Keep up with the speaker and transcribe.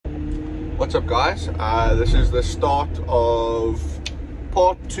What's up, guys? This is the start of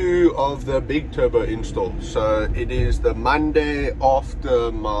part 2 of the big turbo install. So it is the Monday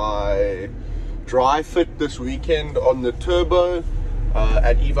after my dry fit this weekend on the turbo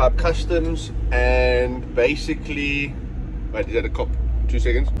at eVibe Customs, and basically, wait, is that a cop? 2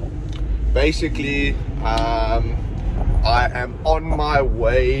 seconds. Basically, I am on my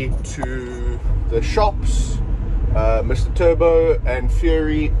way to the shops, Mr. Turbo and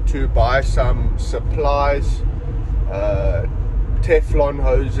Fury, to buy some supplies, Teflon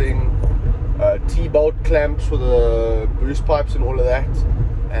hosing, T-bolt clamps for the boost pipes and all of that.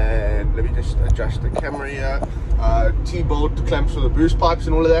 And let me just adjust the camera here. T-bolt clamps for the boost pipes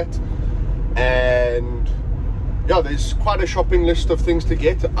and all of that. And yeah, there's quite a shopping list of things to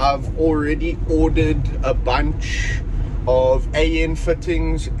get. I've already ordered a bunch of AN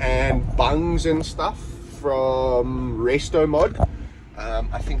fittings and bungs and stuff from Resto Mod.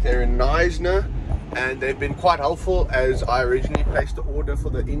 I think they're in Neisner, and they've been quite helpful, as I originally placed the order for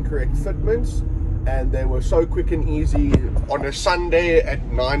the incorrect fitments, and they were so quick and easy on a Sunday at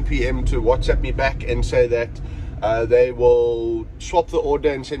 9 PM to WhatsApp me back and say that they will swap the order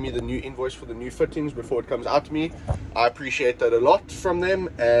and send me the new invoice for the new fittings before it comes out to me. I appreciate that a lot from them,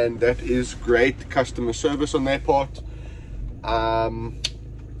 and that is great customer service on their part.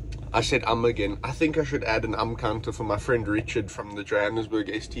 I said again. I think I should add an counter for my friend Richard from the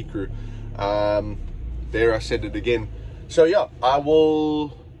Johannesburg ST crew. There, I said it again. So yeah, I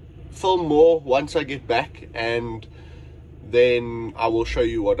will film more once I get back, and then I will show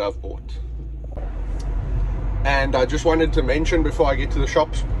you what I've bought. And I just wanted to mention before I get to the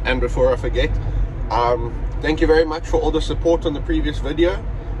shops and before I forget, thank you very much for all the support on the previous video.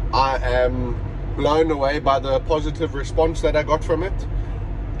 I am blown away by the positive response that I got from it.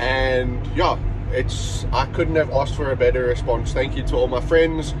 And yeah, I couldn't have asked for a better response. Thank you to all my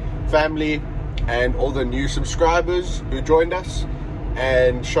friends, family, and all the new subscribers who joined us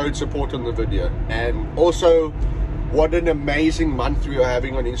and showed support on the video. And also, what an amazing month we are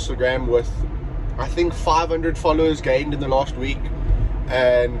having on Instagram, with I think 500 followers gained in the last week,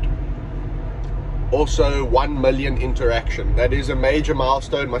 and also 1 million interaction. That is a major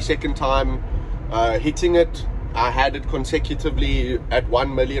milestone. My second time hitting it. I had it consecutively at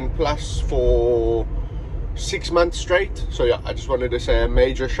 1 million plus for 6 months straight. So yeah, I just wanted to say a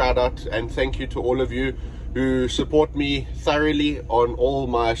major shout out and thank you to all of you who support me thoroughly on all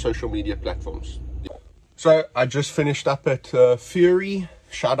my social media platforms. So I just finished up at Fury.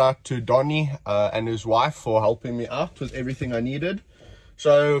 Shout out to Donnie and his wife for helping me out with everything I needed.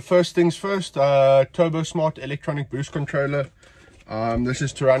 So first things first, Turbo Smart electronic boost controller. This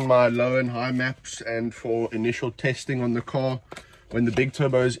is to run my low and high maps and for initial testing on the car when the big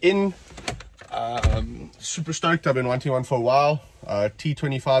turbo is in. Super stoked, I've been wanting one for a while.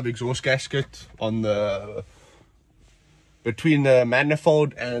 T25 exhaust gasket on the between the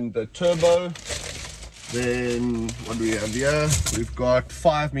manifold and the turbo. Then what do we have here? We've got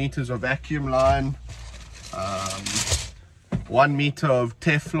 5 meters of vacuum line, 1 meter of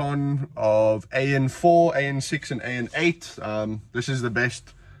Teflon of AN4, AN6 and AN8. This is the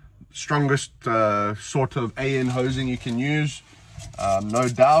best, strongest sort of AN hosing you can use, no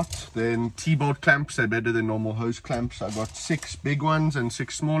doubt. Then T-bolt clamps, they're better than normal hose clamps. I got 6 big ones and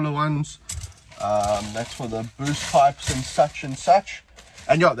 6 smaller ones. That's for the boost pipes and such and such.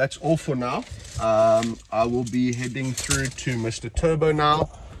 And yeah, that's all for now. I will be heading through to Mr. Turbo now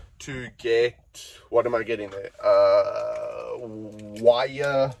to get, what am I getting there?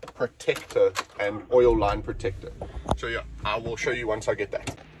 Wire protector and oil line protector. So yeah, I will show you once I get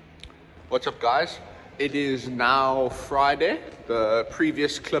that. What's up, guys? It is now Friday. The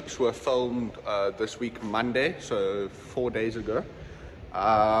previous clips were filmed this week Monday, so 4 days ago.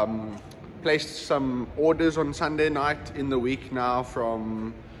 Placed some orders on Sunday night in the week now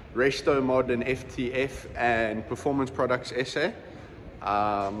from Resto Mod and FTF and Performance Products SA.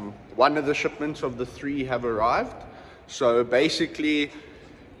 One of the shipments of the 3 have arrived. So basically,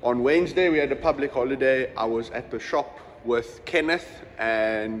 on Wednesday we had a public holiday. I was at the shop with Kenneth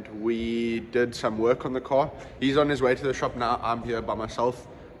and we did some work on the car. He's on his way to the shop now. I'm here by myself.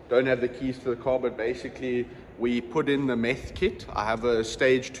 Don't have the keys to the car, but basically we put in the meth kit. I have a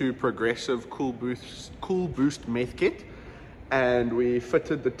stage 2 progressive cool boost meth kit, and we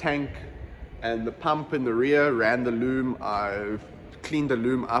fitted the tank and the pump in the rear, ran the loom. I cleaned the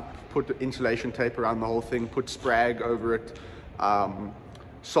loom up, put insulation tape around the whole thing, put sprag over it,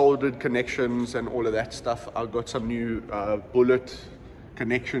 soldered connections and all of that stuff. I've got some new bullet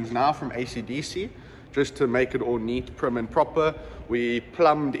connections now from AC/DC, just to make it all neat, prim and proper. We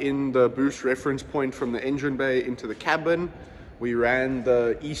plumbed in the boost reference point from the engine bay into the cabin. We ran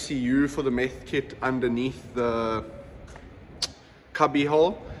the ECU for the meth kit underneath the cubby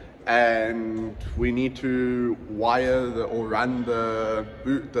hole, and we need to wire or run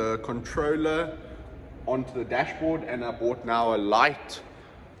the controller onto the dashboard. And I bought now a light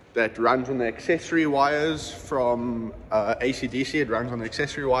that runs on the accessory wires from AC/DC. It runs on the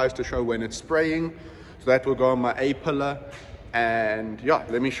accessory wires to show when it's spraying, so that will go on my A pillar. And yeah,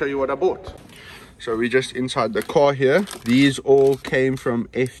 let me show you what I bought. So we're just inside the car here. These all came from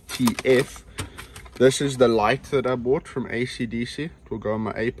FTF. This is the light that I bought from AC/DC. It will go on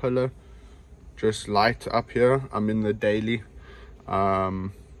my A pillar. Just light up here. I'm in the daily.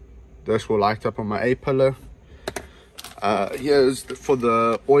 This will light up on my A pillar. Here's for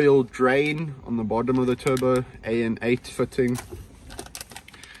the oil drain on the bottom of the turbo, AN8 fitting,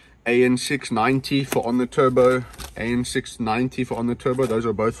 AN690 for on the turbo, AN690 for on the turbo. Those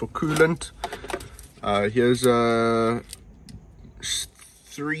are both for coolant. Here's a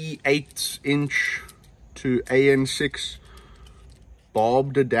 3/8 inch to AN6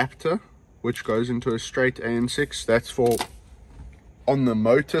 barbed adapter, which goes into a straight AN6. That's for on the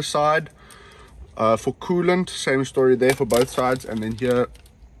motor side. For coolant, same story there for both sides. And then here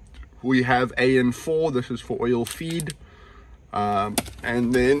we have AN4. This is for oil feed.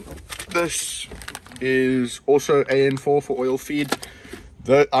 And then this is also AN4 for oil feed.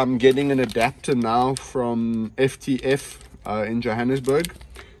 I'm getting an adapter now from FTF in Johannesburg.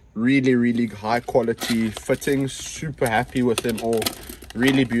 Really high quality fittings. Super happy with them all.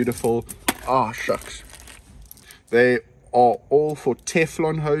 Really beautiful. Oh shucks, they are all for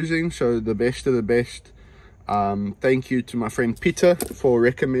Teflon hosing, so the best of the best. Thank you to my friend Peter for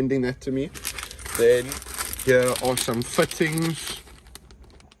recommending that to me. Then here are some fittings,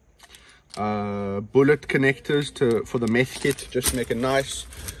 bullet connectors for the meth kit, just to make it nice.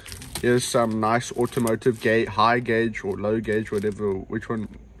 Here's some nice automotive high gauge or low gauge, whatever, which one,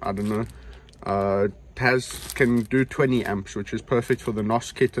 I don't know. Can do 20 amps, which is perfect for the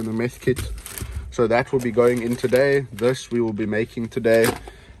NOS kit and the meth kit. So that will be going in today. This we will be making today.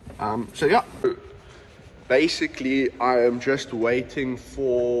 So yeah, basically I am just waiting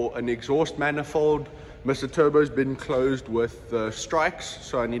for an exhaust manifold. Mr. Turbo's been closed with strikes,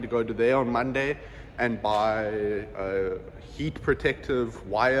 so I need to go to there on Monday and buy heat protective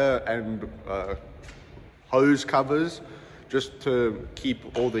wire and hose covers, just to keep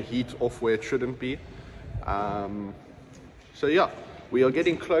all the heat off where it shouldn't be. So yeah, we are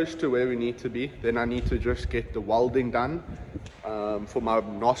getting close to where we need to be. Then I need to just get the welding done for my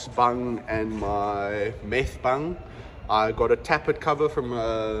NOS bung and my meth bung. I got a tappet cover from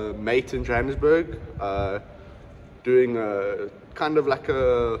a mate in Johannesburg, doing a kind of like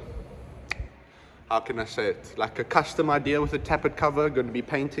a, how can I say it, like a custom idea with a tappet cover. Going to be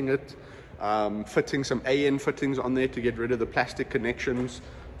painting it, fitting some AN fittings on there to get rid of the plastic connections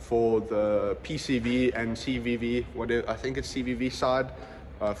for the PCV and CVV, whatever, I think it's CVV side,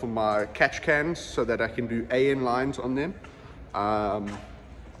 for my catch cans, so that I can do AN lines on them.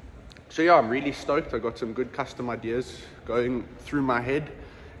 So yeah, I'm really stoked. I got some good custom ideas going through my head,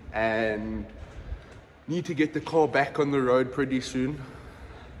 and need to get the car back on the road pretty soon.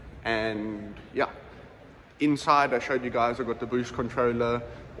 And yeah, inside I showed you guys, I got the boost controller,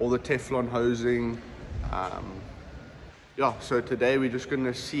 all the Teflon hosing. Yeah, so today we're just going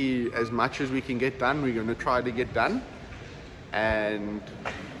to see as much as we can get done. We're going to try to get done. And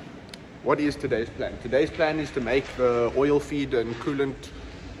what is today's plan? Today's plan is to make the oil feed and coolant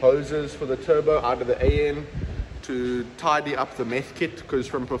hoses for the turbo out of the AN, to tidy up the meth kit, because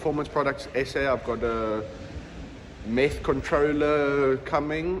from Performance Products SA I've got a meth controller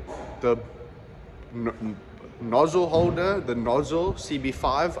coming, the nozzle holder, the nozzle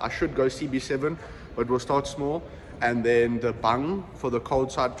CB5, I should go CB7, but we'll start small. And then the bung for the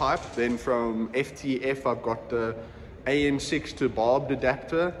cold side pipe. Then from FTF I've got the AN6 to barbed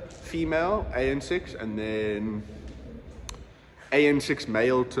adapter, female AN6, and then AN6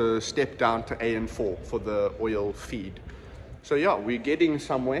 male to step down to AN4 for the oil feed. So yeah, we're getting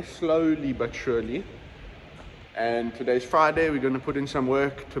somewhere slowly but surely. And today's Friday, we're going to put in some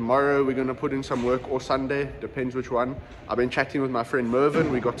work. Tomorrow we're going to put in some work, or Sunday, depends which one. I've been chatting with my friend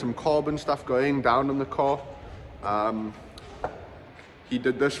Mervin. We got some carbon stuff going down on the car. He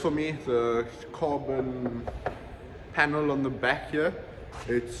did this for me, the carbon panel on the back here.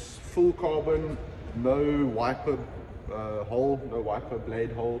 It's full carbon, no wiper hole, no wiper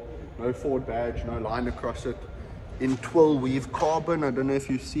blade hole, no Ford badge, no line across it, in twill weave carbon. I don't know if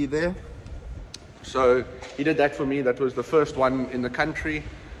you see there. So he did that for me. That was the first one in the country.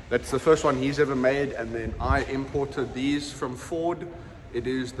 That's the first one he's ever made. And then I imported these from Ford. It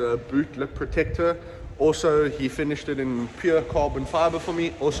is the boot lip protector. Also, he finished it in pure carbon fiber for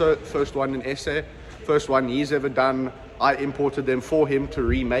me. Also, first one in SA, first one he's ever done. I imported them for him to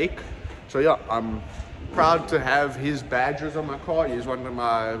remake. So yeah, I'm proud to have his badges on my car. He's one of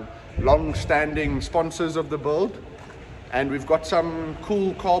my long-standing sponsors of the build. And we've got some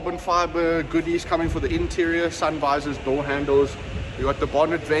cool carbon fiber goodies coming for the interior, sun visors, door handles. We got the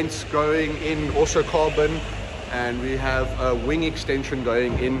bonnet vents going in, also carbon. And we have a wing extension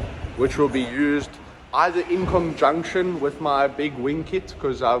going in, which will be used either in conjunction with my big wing kit,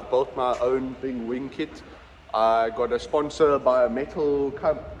 because I've built my own big wing kit. I got a sponsor by a metal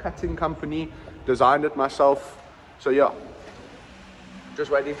cutting company, designed it myself. So yeah, just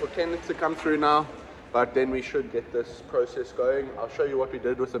waiting for Kenneth to come through now. But then we should get this process going. I'll show you what we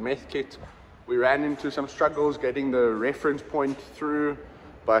did with the meth kit. We ran into some struggles getting the reference point through,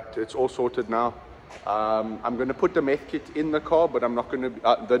 but it's all sorted now. I'm going to put the meth kit in the car, but I'm not going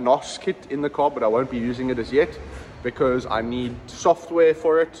to, the NOS kit in the car, but I won't be using it as yet because I need software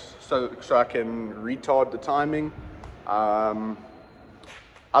for it so I can retard the timing.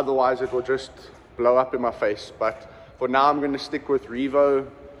 Otherwise it will just blow up in my face. But for now I'm going to stick with Revo.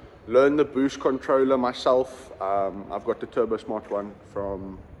 Learn the boost controller myself. I've got the Turbo Smart one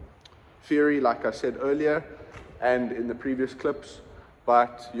from Fury, like I said earlier and in the previous clips.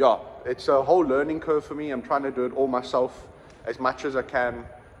 But yeah, it's a whole learning curve for me. I'm trying to do it all myself as much as I can.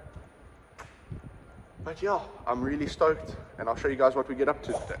 But yeah, I'm really stoked, and I'll show you guys what we get up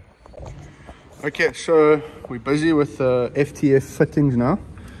to today. Okay, so we're busy with the FTF fittings now.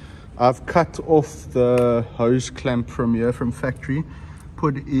 I've cut off the hose clamp from here from factory,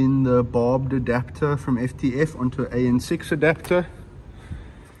 put in the barbed adapter from FTF onto an AN6 adapter,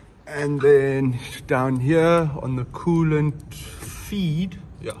 and then down here on the coolant feed,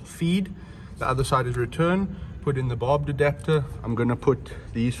 the other side is return, put in the barbed adapter. I'm going to put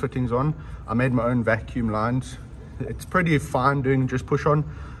these fittings on. I made my own vacuum lines. It's pretty fine doing just push on,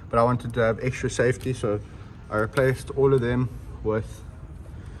 but I wanted to have extra safety, so I replaced all of them with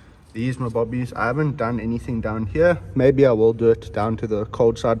these my bobbies. I haven't done anything down here. Maybe I will do it down to the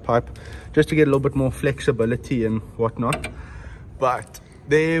cold side pipe just to get a little bit more flexibility and whatnot. But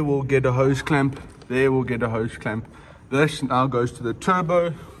there we'll get a hose clamp, there we'll get a hose clamp. This now goes to the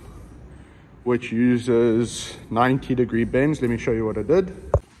turbo, which uses 90-degree bends. Let me show you what I did.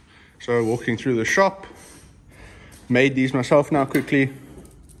 So walking through the shop, made these myself now quickly.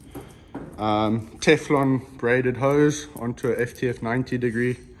 Teflon braided hose onto a FTF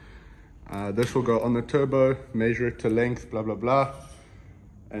 90-degree. This will go on the turbo, measure it to length, blah, blah, blah.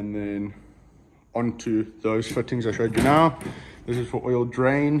 And then onto those fittings I showed you now. This is for oil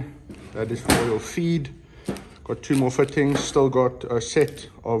drain. That is for oil feed. Got two more fittings. Still got a set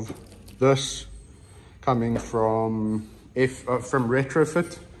of this coming from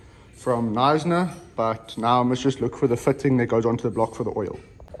Retrofit from Neisner. But now I must just look for the fitting that goes onto the block for the oil.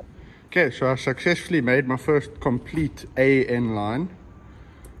 Okay, so I successfully made my first complete AN line.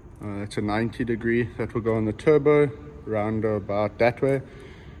 That's a 90-degree that will go on the turbo, round about that way.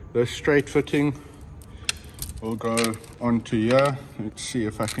 The straight fitting will go onto here. Let's see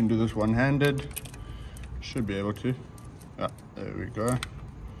if I can do this one-handed. Should be able to. Yeah, there we go.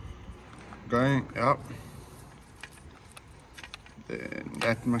 Going up. Then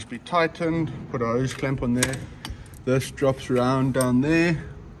that must be tightened. Put a hose clamp on there. This drops around down there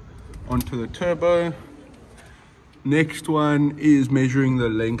onto the turbo. Next one is measuring the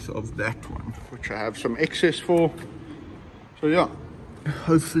length of that one, which I have some excess for. So yeah,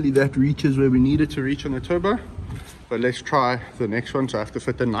 hopefully that reaches where we need it to reach on the turbo. But let's try the next one. So I have to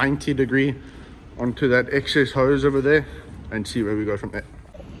fit the 90-degree onto that excess hose over there and see where we go from there.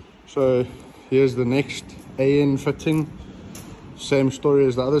 So here's the next AN fitting. Same story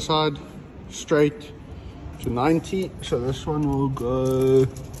as the other side, straight to 90. So this one will go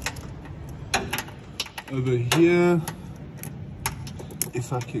over here,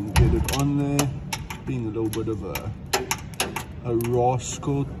 if I can get it on there, being a little bit of a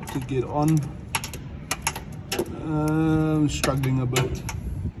rascal to get on. I'm struggling a bit.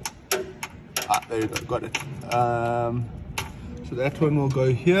 There you go, got it. So that one will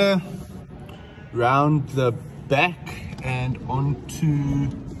go here, round the back and onto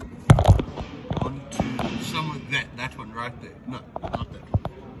some of that one right there. No, not that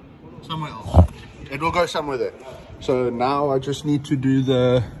one. Somewhere else. It will go somewhere there. So now I just need to do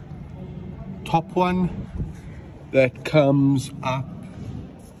the top one that comes up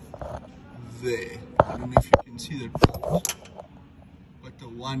there. I don't know if you can see that, but the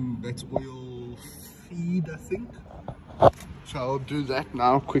one that's oil feed, I think. So I'll do that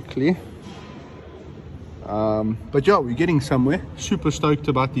now quickly. But yeah, we're getting somewhere. Super stoked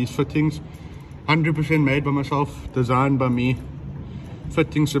about these fittings. 100% made by myself, designed by me,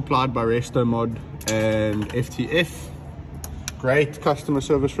 fitting supplied by Resto Mod and FTF. Great customer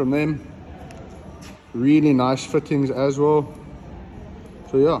service from them, really nice fittings as well.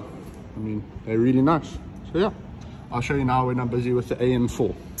 So yeah, I mean, they're really nice. So yeah, I'll show you now when I'm busy with the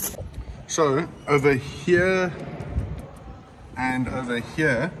AN4. So over here and over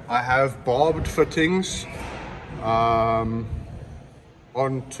here I have barbed fittings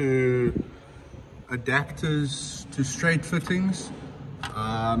onto adapters to straight fittings.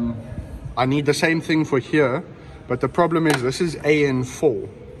 I need the same thing for here, but the problem is this is AN4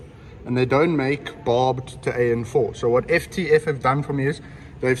 and they don't make barbed to AN4. So what FTF have done for me is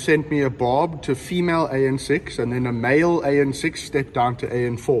they've sent me a barbed to female AN6 and then a male AN6 step down to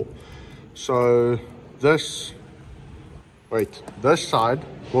AN4. So this side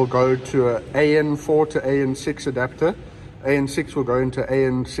will go to a AN4 to AN6 adapter. AN6 will go into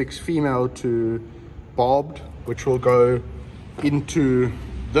AN6 female to barbed, which will go into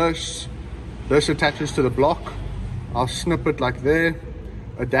this. This attaches to the block. I'll snip it like there.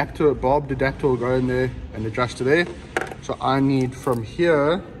 Adapter, barbed adapter will go in there and adjust to there. So I need from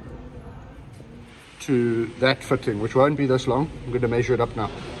here to that fitting, which won't be this long. I'm going to measure it up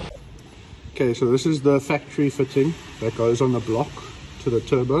now. Okay, so this is the factory fitting that goes on the block to the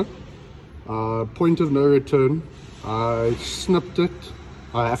turbo. Point of no return. I snipped it.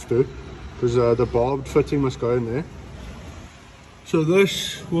 I have to, because the barbed fitting must go in there. So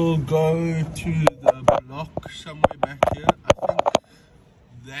this will go to the block somewhere back here. I think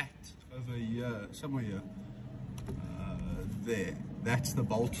that over here, somewhere here. There. That's the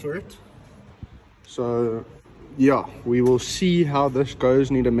bolt for it. So yeah, we will see how this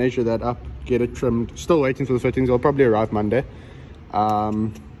goes. Need to measure that up, get it trimmed. Still waiting for the fittings. They'll probably arrive Monday.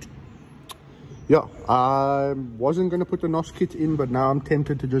 Yeah, I wasn't going to put the NOS kit in, but now I'm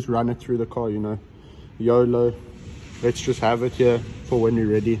tempted to just run it through the car, you know. YOLO. Let's just have it here for when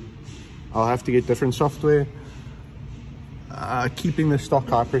we're ready. I'll have to get different software. Keeping the stock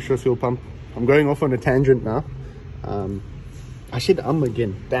high pressure fuel pump. I'm going off on a tangent now. I said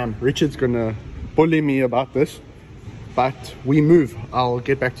again. Damn, Richard's going to bully me about this. But we move. I'll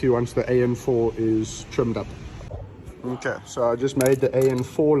get back to you once the AN4 is trimmed up. Okay, so I just made the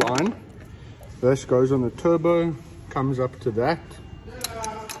AN4 line. This goes on the turbo, comes up to that.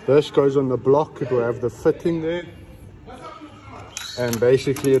 This goes on the block, it will have the fitting there. And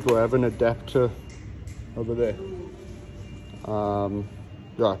basically it will have an adapter over there.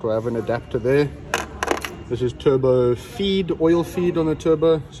 Yeah, it will have an adapter there. This is turbo feed, oil feed on the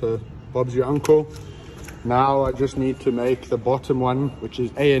turbo, so Bob's your uncle. Now I just need to make the bottom one, which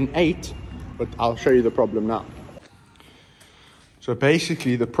is AN8, but I'll show you the problem now. So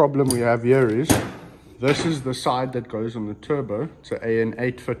basically the problem we have here is, this is the side that goes on the turbo. It's an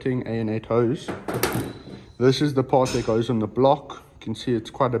AN8 fitting, AN8 hose. This is the part that goes on the block. You can see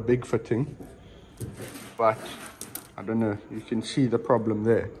it's quite a big fitting, but I don't know, you can see the problem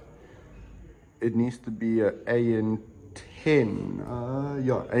there. It needs to be a AN10,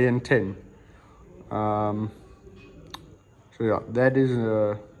 yeah, AN10. So yeah, that is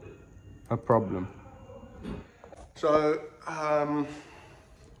a problem. So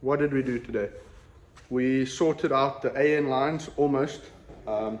what did we do today? We sorted out the AN lines almost.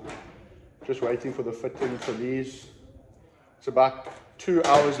 Just waiting for the fitting for these. It's about 2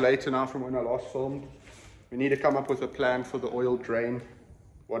 hours later now from when I last filmed. We need to come up with a plan for the oil drain.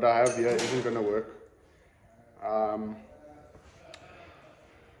 What I have here isn't going to work.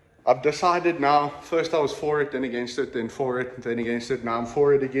 I've decided now, first I was for it, then against it, then for it, then against it, now I'm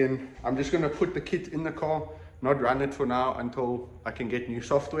for it again. I'm just going to put the kit in the car, not run it for now until I can get new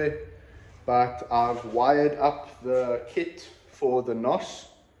software. But I've wired up the kit for the NOS.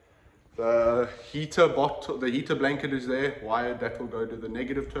 The heater bottle, the heater blanket is there, wired, that will go to the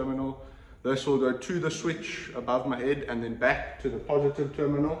negative terminal. This will go to the switch above my head and then back to the positive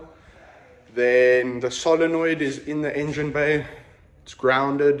terminal. Then the solenoid is in the engine bay. It's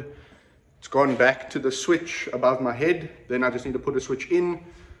grounded. It's gone back to the switch above my head. Then I just need to put a switch in,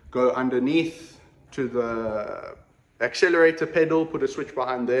 go underneath to the accelerator pedal, put a switch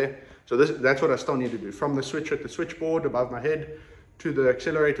behind there. So that's what I still need to do. From the switch at the switchboard above my head to the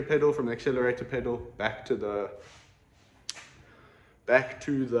accelerator pedal, from the accelerator pedal back to the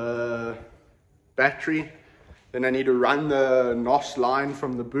battery. Then I need to run the NOS line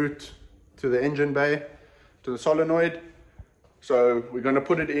from the boot to the engine bay to the solenoid. So we're going to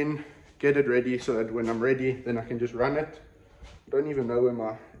put it in, get it ready so that when I'm ready, then I can just run it. I don't even know where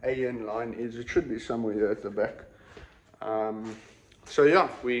my AN line is. It should be somewhere here at the back. So yeah,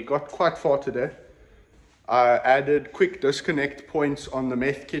 we got quite far today. I added quick disconnect points on the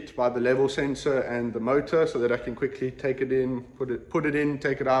meth kit by the level sensor and the motor so that I can quickly take it in, put it in,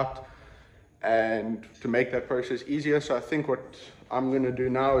 take it out, and to make that process easier. So I think what I'm going to do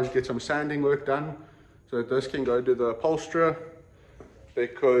now is get some sanding work done so that this can go to the upholsterer,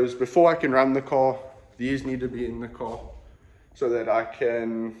 because before I can run the car, these need to be in the car so that I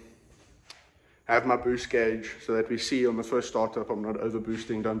can have my boost gauge so that we see on the first startup I'm not over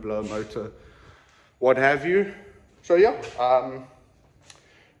boosting, don't blow a motor, what have you. So yeah,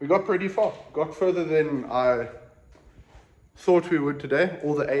 we got pretty far, got further than I thought we would today.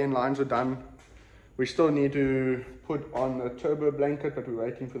 All the AN lines are done. We still need to put on the turbo blanket, but we're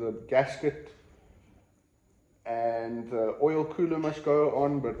waiting for the gasket, and the oil cooler must go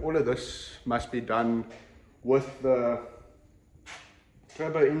on, but all of this must be done with the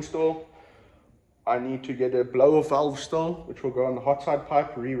turbo install. I need to get a blower valve still, which will go on the hot side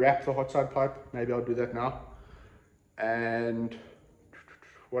pipe, rewrap the hot side pipe. Maybe I'll do that now. And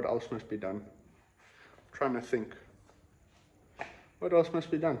what else must be done? I'm trying to think. What else must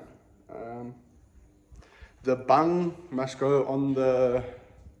be done? The bung must go on the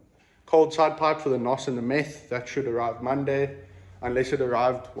cold side pipe for the NOS and the meth. That should arrive Monday, unless it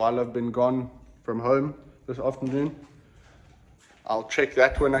arrived while I've been gone from home this afternoon. I'll check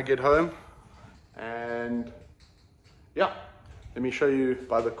that when I get home. And yeah, let me show you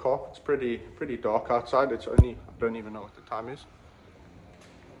by the car. It's pretty dark outside. It's only, I don't even know what the time is.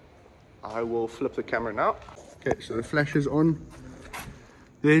 I will flip the camera now. Okay, so the flash is on.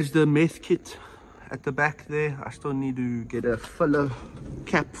 There's the meth kit at the back there. I still need to get a filler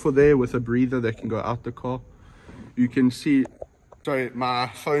cap for there with a breather that can go out the car. You can see, sorry, my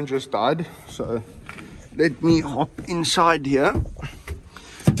phone just died, so let me hop inside here,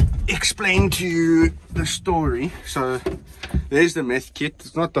 explain to you the story. So there's the meth kit.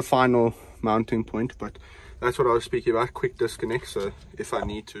 It's not the final mounting point, but that's what I was speaking about, quick disconnect. So if I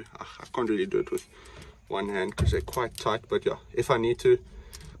need to, I can't really do it with one hand because they're quite tight, but yeah, if I need to,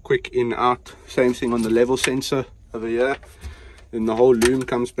 quick in out. Same thing on the level sensor over here. Then the whole loom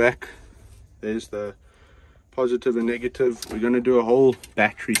comes back. There's the positive and negative. We're going to do a whole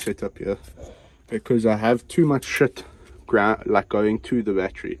battery setup here because I have too much shit like going to the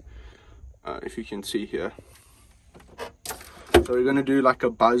battery, if you can see here. So we're going to do like a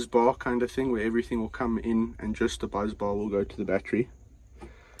buzz bar kind of thing where everything will come in and just the buzz bar will go to the battery.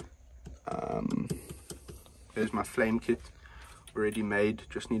 There's my flame kit already made,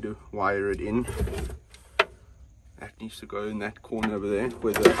 just need to wire it in. That needs to go in that corner over there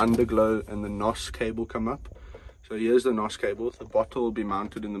where the underglow and the NOS cable come up. So here's the NOS cable. The bottle will be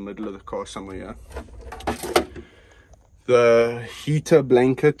mounted in the middle of the car somewhere here. The heater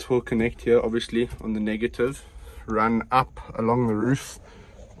blanket will connect here, obviously on the negative, run up along the roof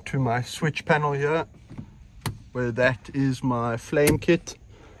to my switch panel here, where that is my flame kit,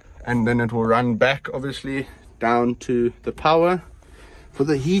 and then it will run back obviously down to the power for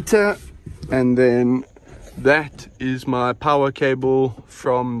the heater, and then that is my power cable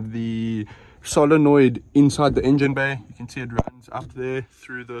from the solenoid inside the engine bay. You can see it runs up there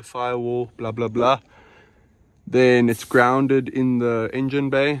through the firewall, blah blah blah. Then it's grounded in the engine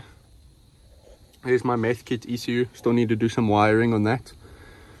bay. Here's my meth kit ECU. Still need to do some wiring on that.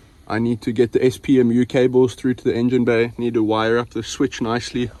 I need to get the SPMU cables through to the engine bay. Need to wire up the switch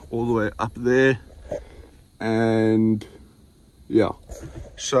nicely all the way up there. And yeah,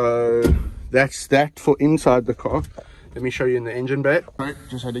 so that's that for inside the car. Let me show you in the engine bay. Right,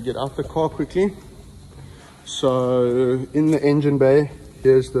 just had to get out the car quickly. So in the engine bay,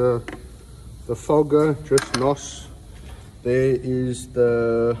 here's the fogger, just NOS. There is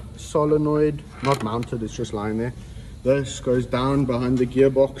the solenoid, not mounted, it's just lying there. This goes down behind the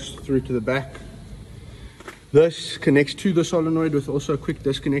gearbox through to the back. This connects to the solenoid with also a quick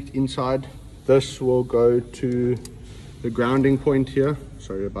disconnect inside. This will go to the grounding point here.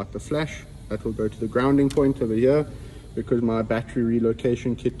 Sorry about the flash. That will go to the grounding point over here because my battery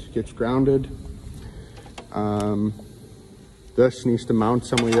relocation kit gets grounded. This needs to mount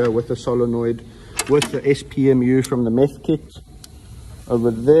somewhere here with the solenoid, with the SPMU from the meth kit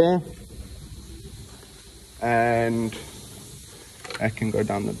over there. And that can go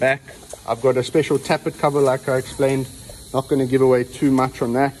down the back. I've got a special tappet cover like I explained. Not going to give away too much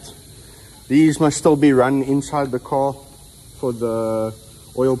on that. These must still be run inside the car for the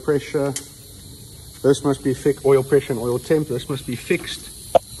oil pressure. This must be fixed, oil pressure and oil temp. This must be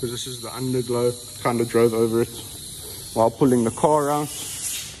fixed because this is the underglow. Kind of drove over it while pulling the car out.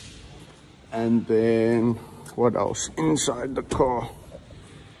 And then what else inside the car?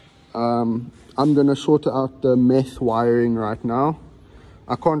 I'm gonna sort out the meth wiring right now.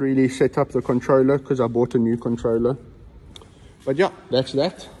 I can't really set up the controller because I bought a new controller. But yeah, that's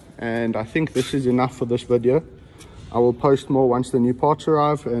that. And I think this is enough for this video. I will post more once the new parts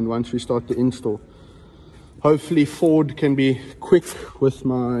arrive and once we start the install. Hopefully Ford can be quick with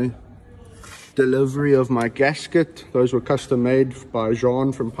my delivery of my gasket. Those were custom made by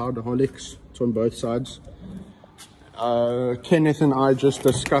Jean from Powderholics. It's on both sides. Kenneth and I just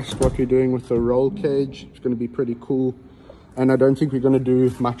discussed what we're doing with the roll cage. It's going to be pretty cool. And I don't think we're going to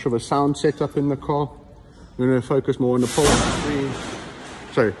do much of a sound setup in the car. We're going to focus more on upholstery.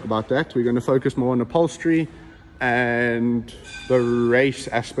 Sorry about that. We're going to focus more on upholstery and the race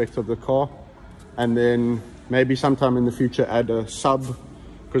aspect of the car. And then maybe sometime in the future add a sub.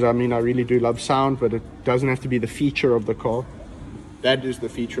 Because I mean, I really do love sound, but it doesn't have to be the feature of the car. That is the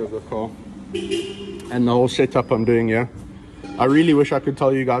feature of the car. And the whole setup I'm doing here. I really wish I could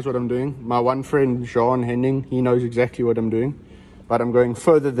tell you guys what I'm doing. My one friend, Jean Henning, he knows exactly what I'm doing. But I'm going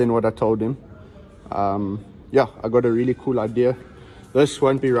further than what I told him. Yeah, I got a really cool idea. This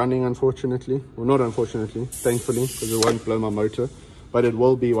won't be running, unfortunately. Well, not unfortunately, thankfully, because it won't blow my motor. But it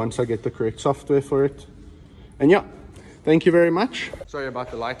will be once I get the correct software for it. And yeah. Thank you very much. Sorry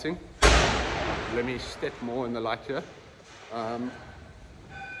about the lighting. Let me step more in the light here.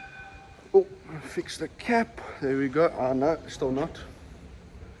 Oh, fix the cap. There we go. Oh no, still not.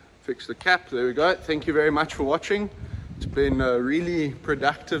 Fix the cap. There we go. Thank you very much for watching. It's been a really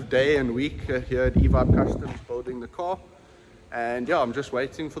productive day and week here at E-Vibe Customs building the car. And yeah, I'm just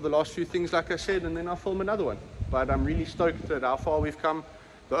waiting for the last few things like I said, and then I'll film another one. But I'm really stoked at how far we've come.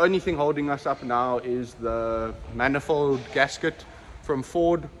 The only thing holding us up now is the manifold gasket from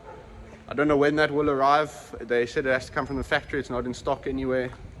Ford. I don't know when that will arrive. They said it has to come from the factory. It's not in stock anywhere.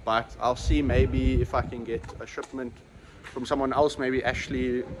 But I'll see maybe if I can get a shipment from someone else, maybe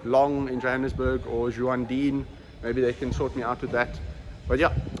Ashley Long in Johannesburg or Juan Dean. Maybe they can sort me out with that. But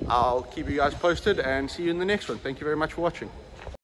yeah, I'll keep you guys posted and see you in the next one. Thank you very much for watching.